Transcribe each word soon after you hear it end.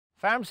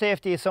Farm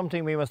safety is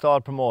something we must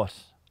all promote.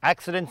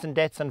 Accidents and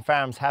deaths on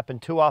farms happen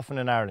too often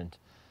in Ireland.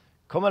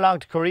 Come along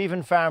to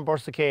Coorevin Farm,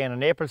 Borsacaine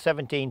on April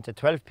 17th at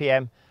 12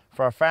 p.m.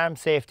 for our Farm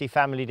Safety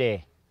Family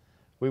Day.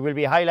 We will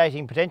be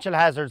highlighting potential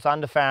hazards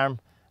on the farm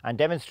and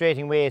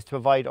demonstrating ways to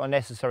avoid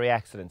unnecessary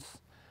accidents.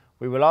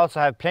 We will also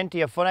have plenty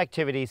of fun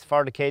activities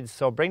for the kids,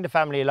 so bring the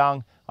family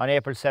along on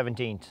April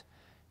 17th.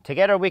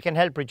 Together we can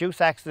help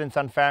reduce accidents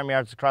on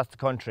farmyards across the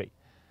country.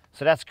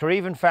 So that's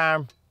Coorevin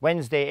Farm,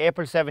 Wednesday,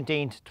 April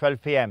 17th,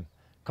 12 p.m.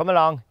 Come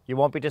along, you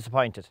won't be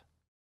disappointed.